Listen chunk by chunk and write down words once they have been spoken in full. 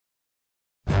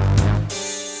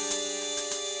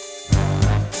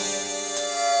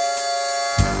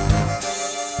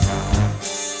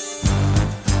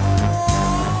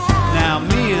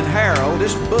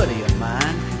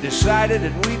decided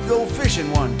that we'd go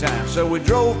fishing one time. So we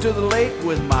drove to the lake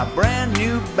with my brand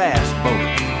new bass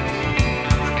boat.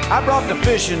 I brought the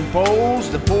fishing poles,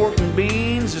 the pork and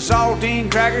beans, the saltine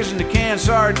crackers and the canned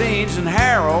sardines, and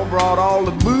Harold brought all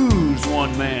the booze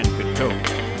one man could tote.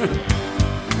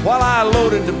 While I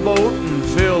loaded the boat and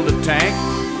filled the tank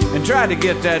and tried to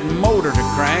get that motor to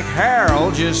crank,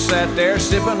 Harold just sat there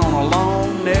sipping on a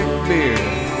long neck beer.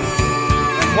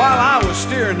 And while I was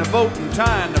steering the boat and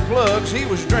tying the plugs, he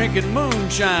was drinking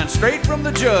moonshine straight from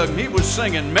the jug. He was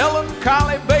singing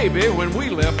Melancholy Baby when we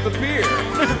left the pier.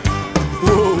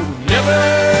 Whoa, never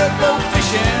go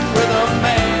fishing with a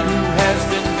man who has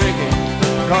been drinking,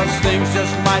 'cause things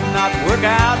just might not work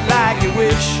out like you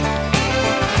wish.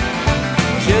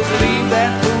 Just leave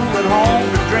that fool at home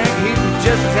to drink. He was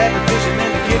just as happy fishing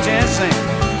in the kitchen sink.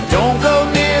 Don't go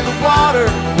near the water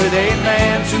with a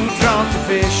man too drunk to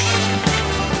fish.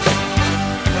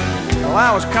 Well,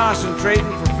 I was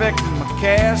concentrating, perfecting my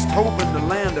cast, hoping to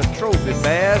land a trophy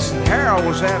bass, and Harold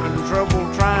was having trouble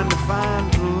trying to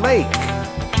find the lake.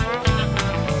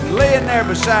 Laying there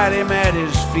beside him at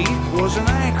his feet was an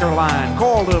anchor line,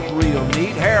 coiled up real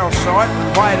neat. Harold saw it,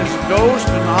 white as a ghost,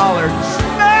 and hollered,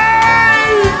 "Snake!"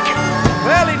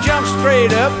 Well, he jumped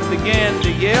straight up and began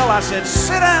to yell. I said,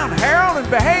 "Sit down, Harold, and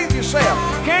behave yourself.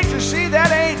 Can't you see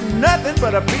that ain't nothing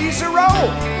but a piece of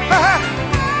rope?"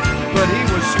 But he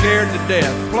was scared to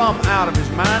death, plumb out of his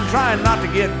mind, trying not to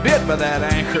get bit by that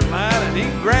anchor line, and he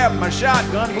grabbed my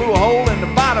shotgun, blew a hole in the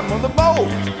bottom of the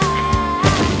boat.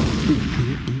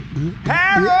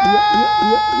 Harold!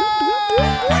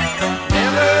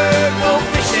 Never go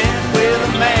fishing with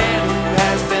a man who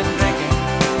has been drinking,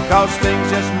 'cause things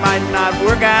just might not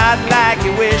work out like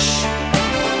you wish.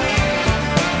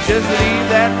 Just leave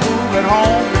that fool at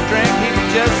home to drink. He'd be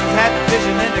just as happy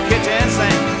fishing in the kitchen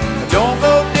sink. Don't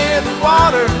go near the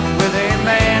water with a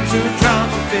man too drunk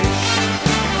to fish.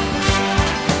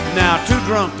 Now, too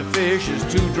drunk to fish is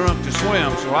too drunk to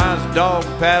swim, so I was dog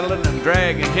paddling and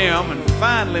dragging him, and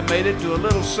finally made it to a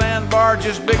little sandbar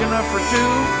just big enough for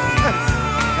two.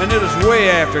 And it was way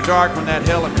after dark when that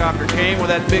helicopter came with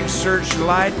that big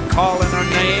searchlight calling our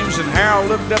names, and Harold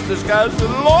looked up at the sky and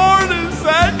said, "Lord, is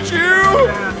that you?"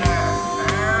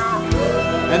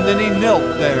 And then he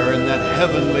knelt there in that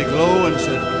heavenly glow and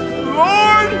said,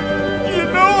 "Lord, you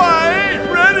know I ain't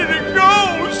ready to go,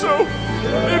 so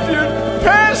if you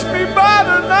pass me by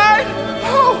tonight,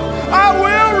 oh, I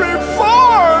will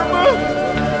reform."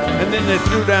 And then they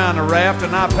threw down a raft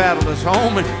and I paddled us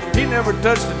home, and he never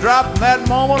touched a drop from that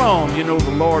moment on. You know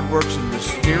the Lord works in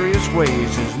mysterious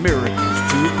ways, His miracles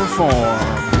to perform.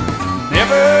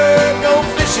 Never go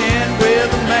fishing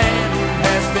with a man who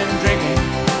has been drinking,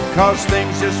 'cause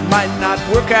things just might not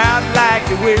work out like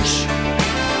you wish.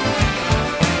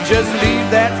 Just leave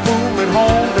that fool at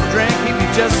home to drink. He'd be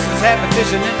just as happy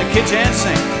fishing in the kitchen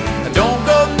sink. Don't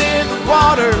go near the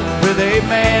water with a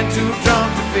man too drunk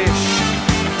to fish.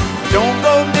 Don't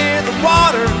go near the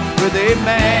water with a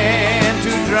man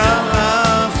too drunk